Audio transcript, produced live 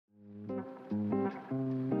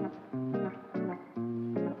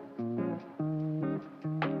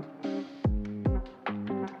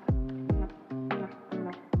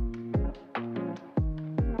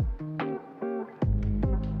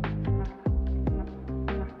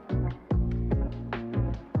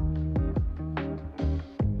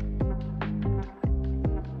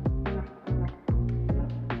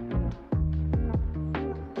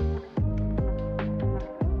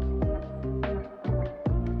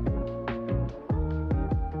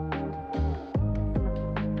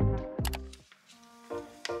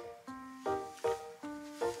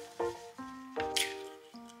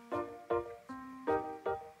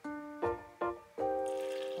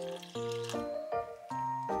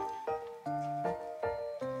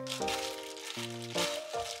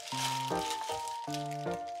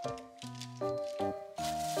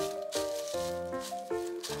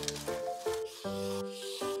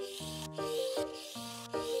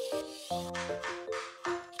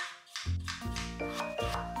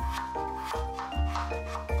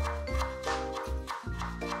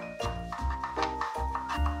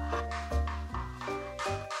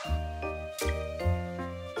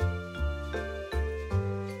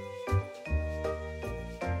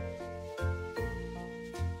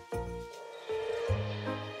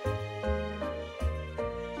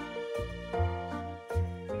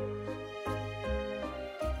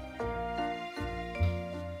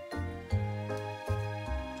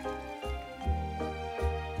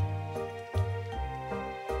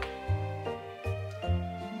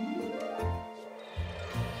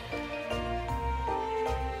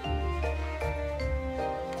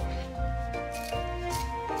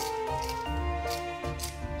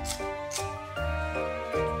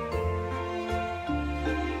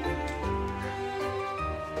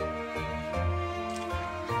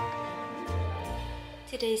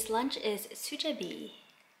Today's lunch is sujebi.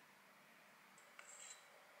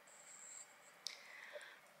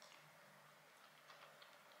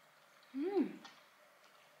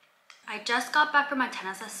 I just got back from my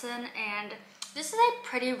tennis lesson and this is a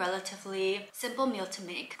pretty relatively simple meal to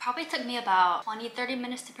make. Probably took me about 20-30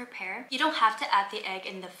 minutes to prepare. You don't have to add the egg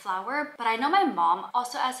in the flour, but I know my mom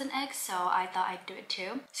also adds an egg, so I thought I'd do it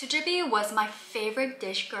too. Sujebi was my favorite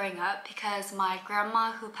dish growing up because my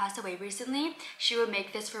grandma, who passed away recently, she would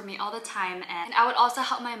make this for me all the time, and I would also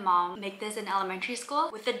help my mom make this in elementary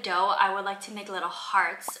school. With the dough, I would like to make little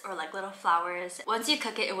hearts or like little flowers. Once you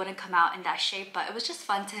cook it, it wouldn't come out in that shape, but it was just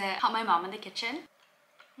fun to help my mom in the kitchen.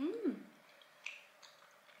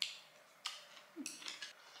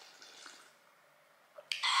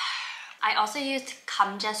 I also used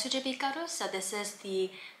감자 sujebi garu, so this is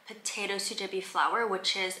the potato sujebi flour,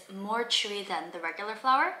 which is more chewy than the regular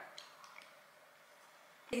flour.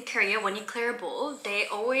 In Korea, when you clear a bowl, they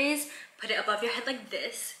always put it above your head like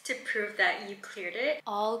this to prove that you cleared it.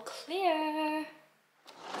 All clear!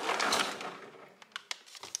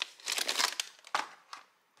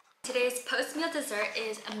 Today's post-meal dessert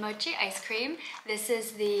is mochi ice cream. This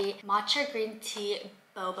is the matcha green tea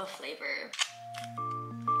boba flavor.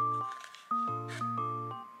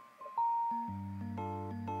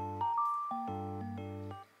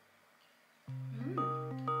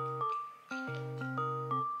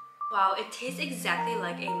 Wow, it tastes exactly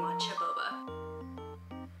like a matcha boba.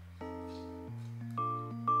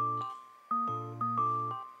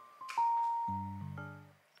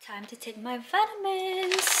 Time to take my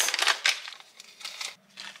vitamins.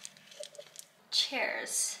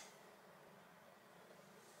 Cheers.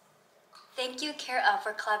 Thank you, Care Of,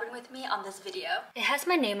 for collaborating with me on this video. It has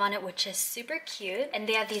my name on it, which is super cute, and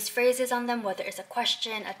they have these phrases on them, whether it's a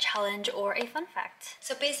question, a challenge, or a fun fact.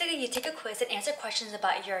 So basically, you take a quiz and answer questions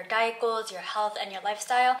about your diet goals, your health, and your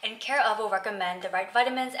lifestyle, and Care Of will recommend the right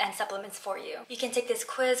vitamins and supplements for you. You can take this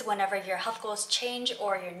quiz whenever your health goals change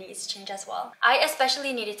or your needs change as well. I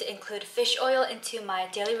especially needed to include fish oil into my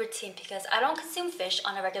daily routine because I don't consume fish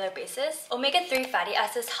on a regular basis. Omega-3 fatty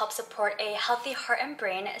acids help support a healthy heart and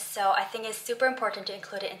brain, so I think it's super important to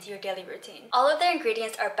include it into your daily routine. All of their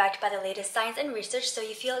ingredients are backed by the latest science and research, so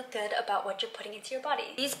you feel good about what you're putting into your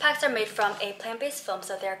body. These packs are made from a plant-based film,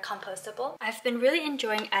 so they're compostable. I've been really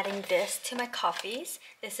enjoying adding this to my coffees.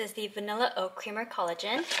 This is the vanilla oat creamer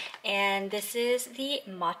collagen, and this is the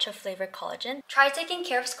matcha flavored collagen. Try taking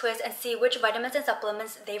Care Of's quiz and see which vitamins and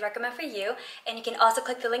supplements they recommend for you, and you can also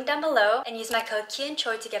click the link down below and use my code Kieun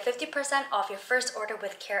Choi to get 50% off your first order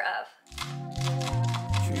with Care Of.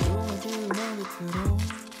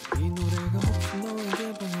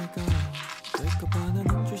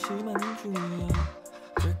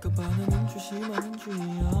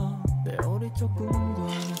 내 어릴 적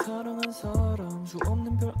꿈과는 사랑한 사람 수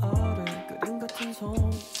없는 별 아래 그림 같은 섬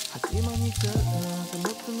하지만 이제 나도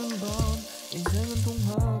못 드는 밤 인생은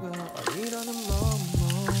동화가 아니라는 맘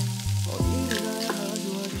어디를 가야 아주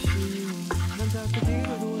쉬운 난 자꾸 뒤를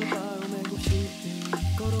돌아봐요 맥없이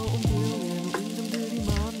걸어온 길 위에 놓인 점들이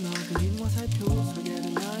많아 그림과 살펴 설계된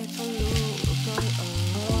나의 철로로 걸어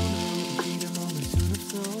내 길에 머물 순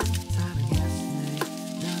없어 사랑했으니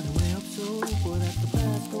나는 왜 없어 But at the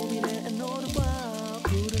past 고민해 너를 봐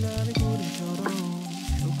푸른 하늘 구름처럼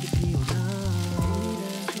높게 피어나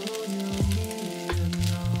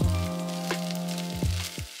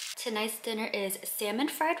Tonight's dinner is salmon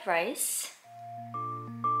fried rice,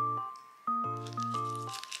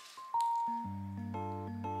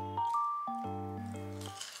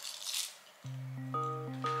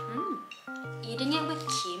 Eating it with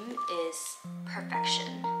Kieun is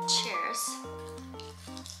perfection. Cheers.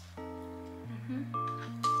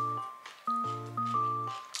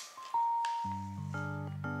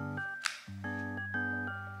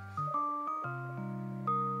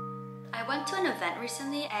 I went to an event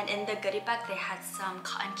recently, and in the goodie bag they had some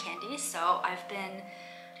cotton candy, so I've been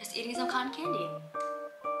just eating some cotton candy.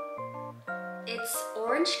 It's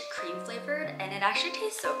orange cream flavored and it actually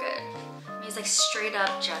tastes so good. I mean, it's like straight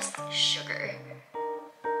up just sugar.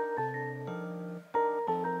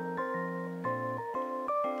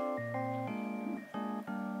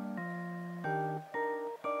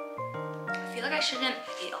 I feel like I shouldn't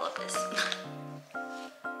eat all of this.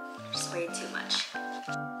 Just way too much.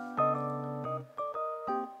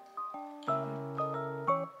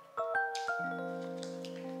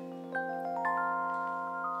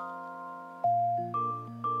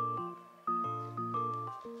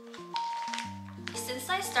 Since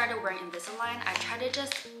I started wearing Invisalign, I try to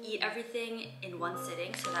just eat everything in one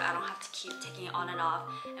sitting so that I don't have to keep taking it on and off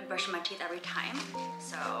and brushing my teeth every time.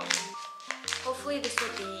 So hopefully this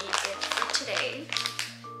will be it for today.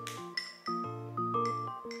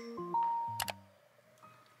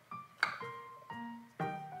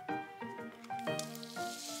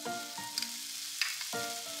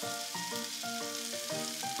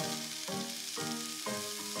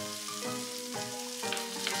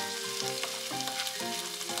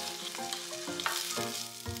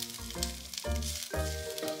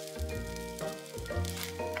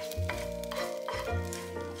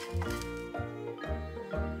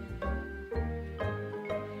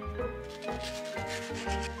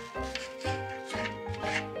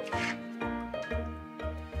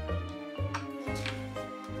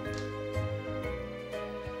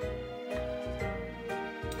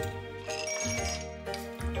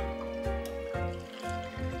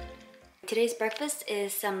 Today's breakfast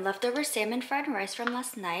is some leftover salmon fried rice from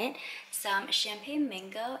last night, some champagne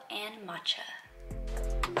mango, and matcha.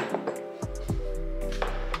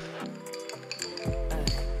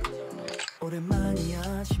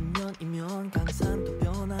 오랜만이야 10년이면 강산도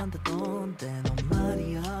변한다던데 넌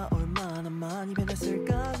말이야 얼마나 많이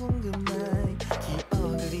변했을까 궁금해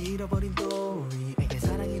기억을 잃어버린 도리에게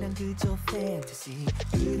사랑이란 그저 fantasy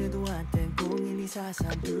그래도 한땐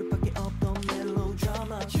 01243 둘밖에 없던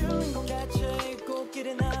멜로드라마 주인공같이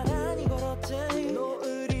꽃길에 나란히 걸었지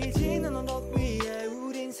노을이 지는 언덕 위에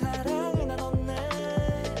우린 사랑을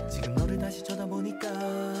나눴네 지금 너를 다시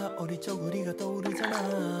쳐다보니까 어릴 적 우리가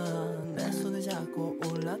떠오르잖아 내 손을 잡고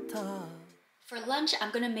올라타. For lunch,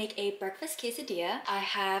 I'm gonna make a breakfast quesadilla. I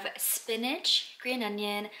have spinach, green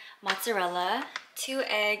onion, mozzarella, 2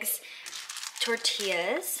 eggs,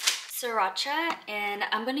 tortillas, sriracha, and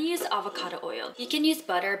I'm gonna use avocado oil. You can use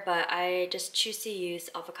butter, but I just choose to use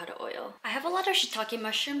avocado oil. I have a lot of shiitake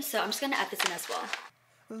mushrooms, so I'm just gonna add this in as well.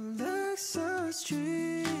 Alexa's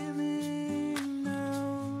dreaming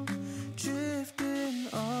now, drifting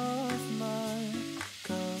off my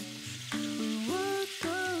couch. We were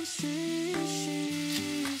those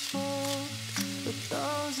she's walked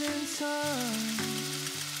 1,000 times.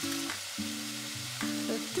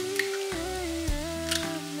 At the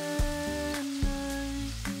AM at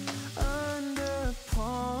night, under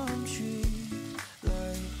palm tree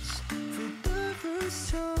lights, for the first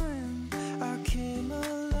time I came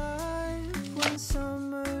alive when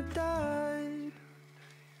summer died.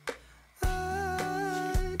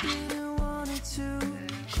 I didn't want it to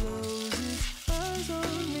close its eyes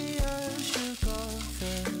on me. I shook off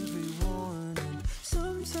every warning.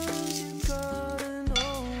 Sometimes you gotta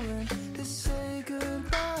know when to say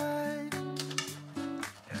goodbye.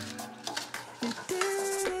 It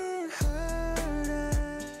didn't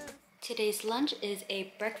hurt. Today's lunch is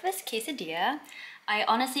a breakfast quesadilla. I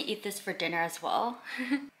honestly eat this for dinner as well.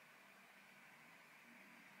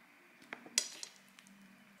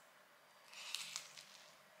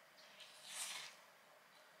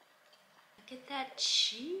 Look at that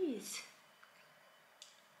cheese.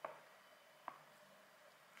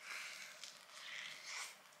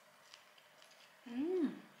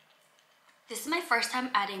 This is my first time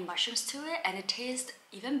adding mushrooms to it and it tastes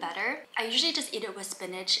even better. I usually just eat it with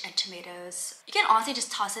spinach and tomatoes. You can honestly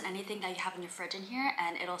just toss in anything that you have in your fridge in here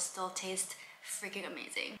and it'll still taste freaking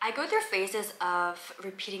amazing. I go through phases of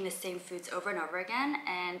repeating the same foods over and over again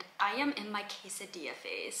and I am in my quesadilla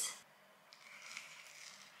phase.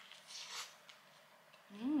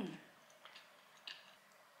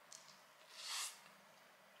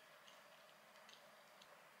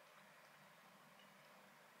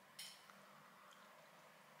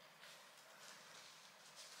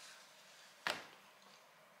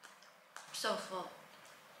 So full.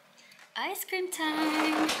 Ice cream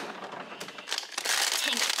time!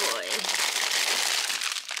 Tank boy.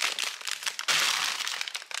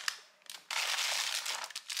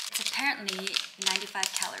 It's apparently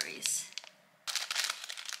 95 calories.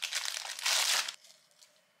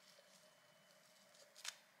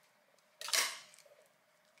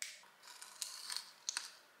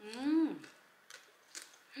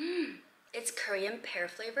 It's Korean pear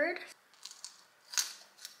flavored.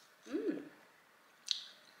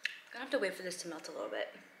 Gonna have to wait for this to melt a little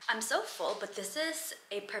bit. I'm so full, but this is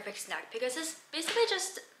a perfect snack because it's basically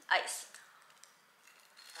just ice.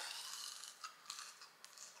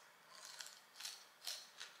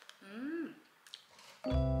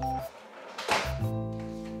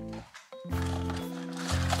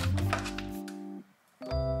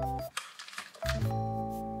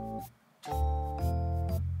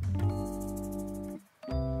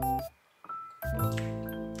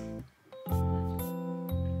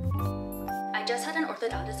 I just had an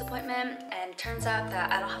orthodontist appointment and turns out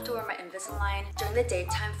that I don't have to wear my Invisalign during the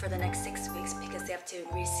daytime for the next 6 weeks because they have to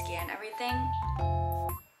rescan everything.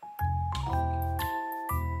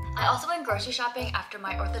 I also went grocery shopping after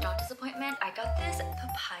my orthodontist appointment. I got this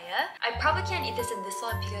papaya. I probably can't eat this in this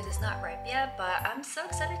vlog because it's not ripe yet, but I'm so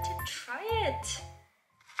excited to try it.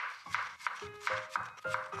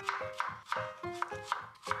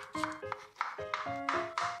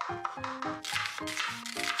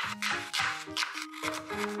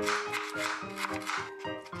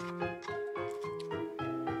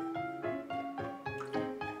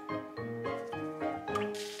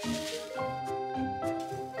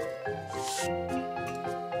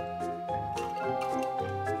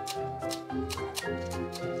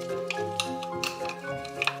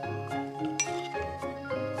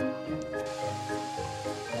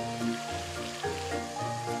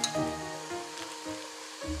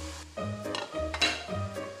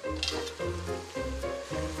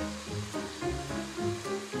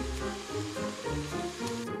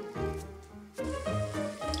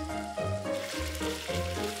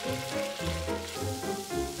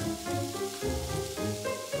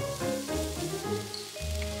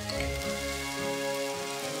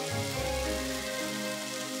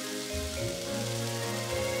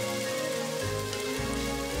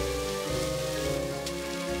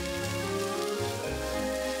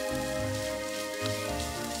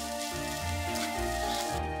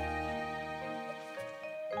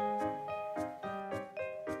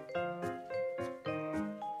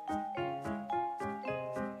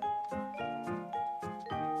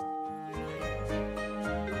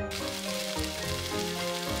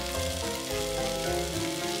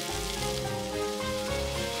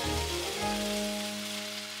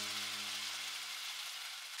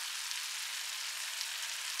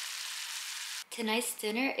 Tonight's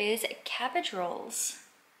dinner is cabbage rolls.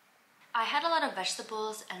 I had a lot of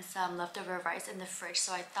vegetables and some leftover rice in the fridge,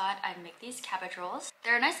 so I thought I'd make these cabbage rolls.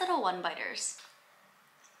 They're nice little one-biters.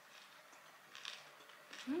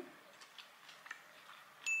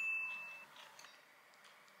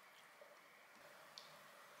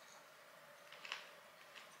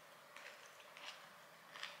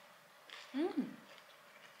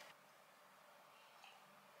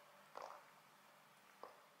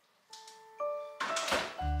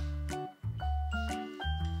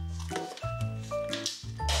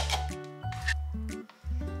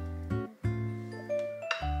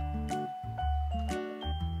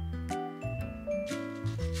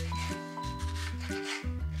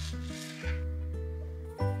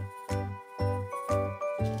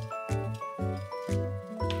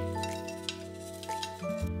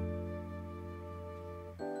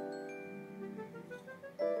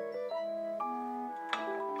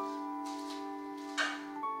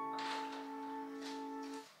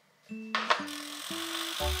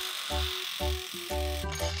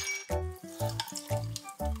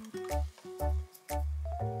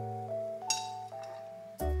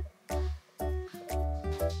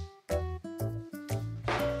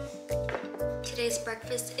 Today's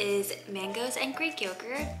breakfast is mangoes and Greek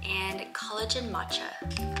yogurt and collagen matcha.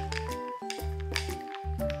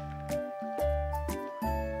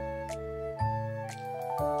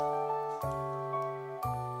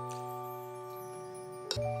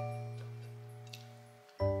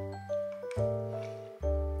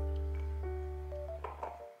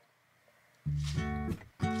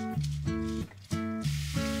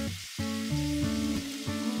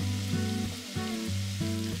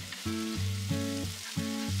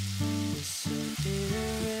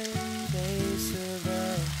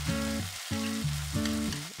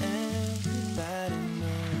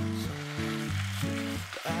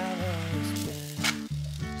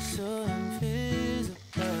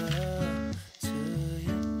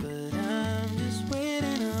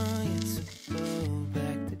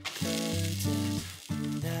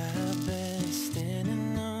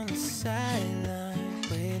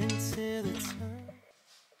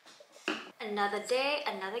 Another day,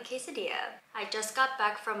 another quesadilla. I just got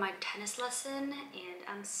back from my tennis lesson and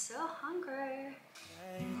I'm so hungry.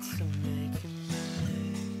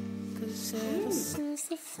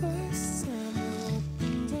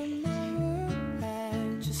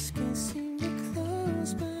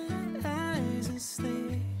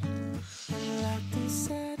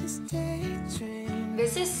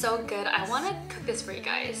 This is so good. I want to cook this for you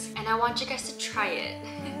guys and I want you guys to try it.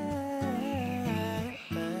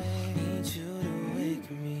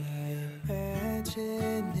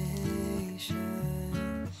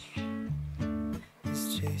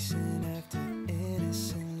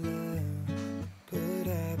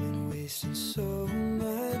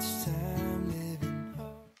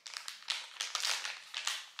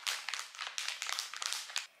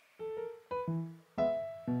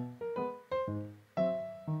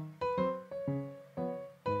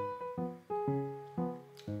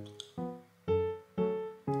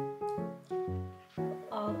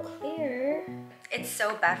 All clear. It's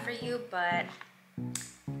so bad for you, but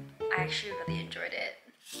I actually really enjoyed it.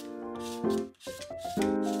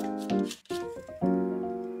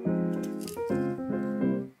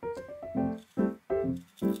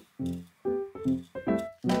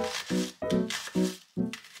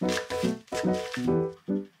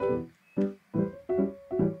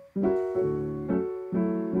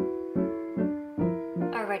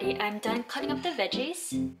 Alrighty, I'm done cutting up the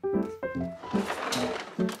veggies.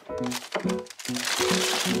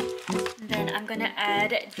 Then I'm gonna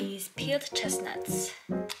add these peeled chestnuts.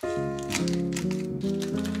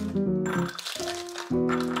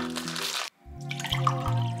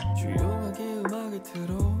 조용하게 음악을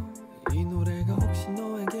틀어 이 노래가 혹시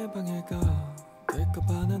너에게 방해가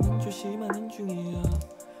될까봐 나는 조심하는 중이야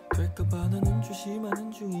될까봐 나는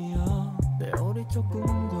조심하는 중이야 내 어릴 적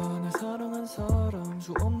꿈과 날 사랑한 사람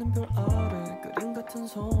수 없는 별 아래 그림 같은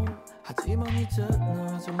섬 하지만 이제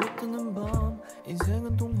나 잠못 드는 밤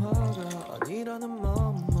인생은 동화가 아니라는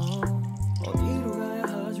맘 어디로 가야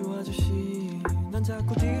하죠 아저씨 난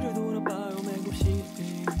자꾸 뒤를 돌아봐요 맥없이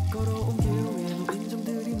걸어온 길 위에 놓인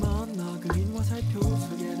점들이 많아 그림과 살펴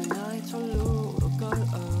소개된 나의 철로 걸어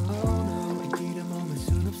no 이 길에 머물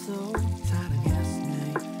순 없어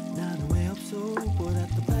사랑했으니 나는 왜 없어 보다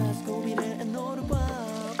또 past 고민해 너를 봐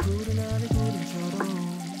푸른 하늘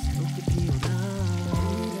그림처럼 새롭게 피어나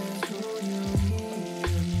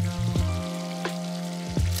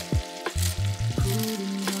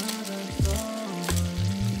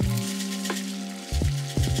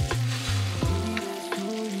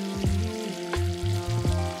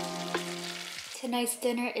tonight's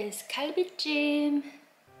dinner is galbijjim.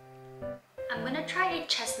 I'm gonna try a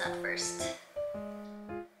chestnut first.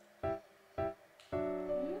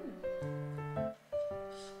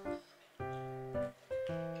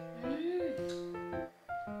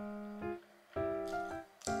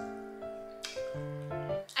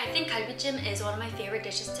 I think galbijjim is one of my favorite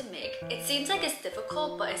dishes to make. It seems like it's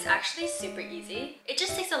difficult, but it's actually super easy. It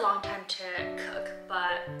just takes a long time to cook,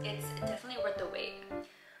 but it's definitely worth the wait.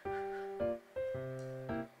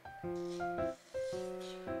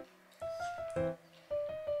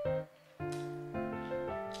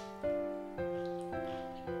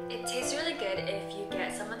 It tastes really good if you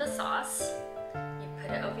get some of the sauce. You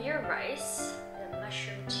put it over your rice, the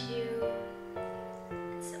mushroom too,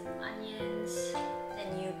 and some onions.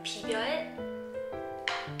 Then you 비벼 it.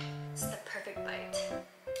 It's the perfect bite.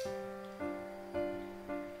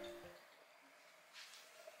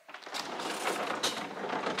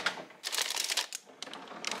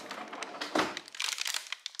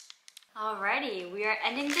 Alrighty, we are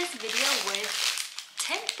ending this video with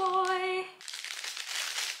Tent Boy.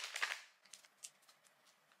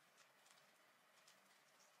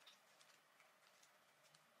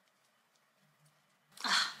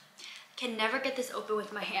 Can never get this open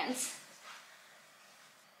with my hands.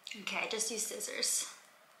 Okay, I just use scissors.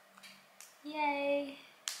 Yay!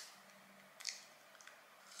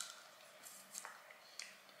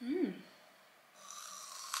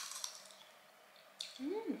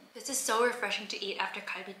 This is so refreshing to eat after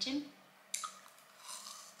galbijjim.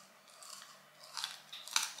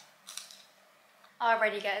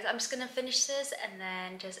 Alrighty guys, I'm just gonna finish this and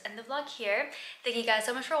then just end the vlog here. Thank you guys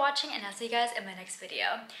so much for watching, and I'll see you guys in my next video.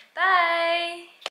 Bye!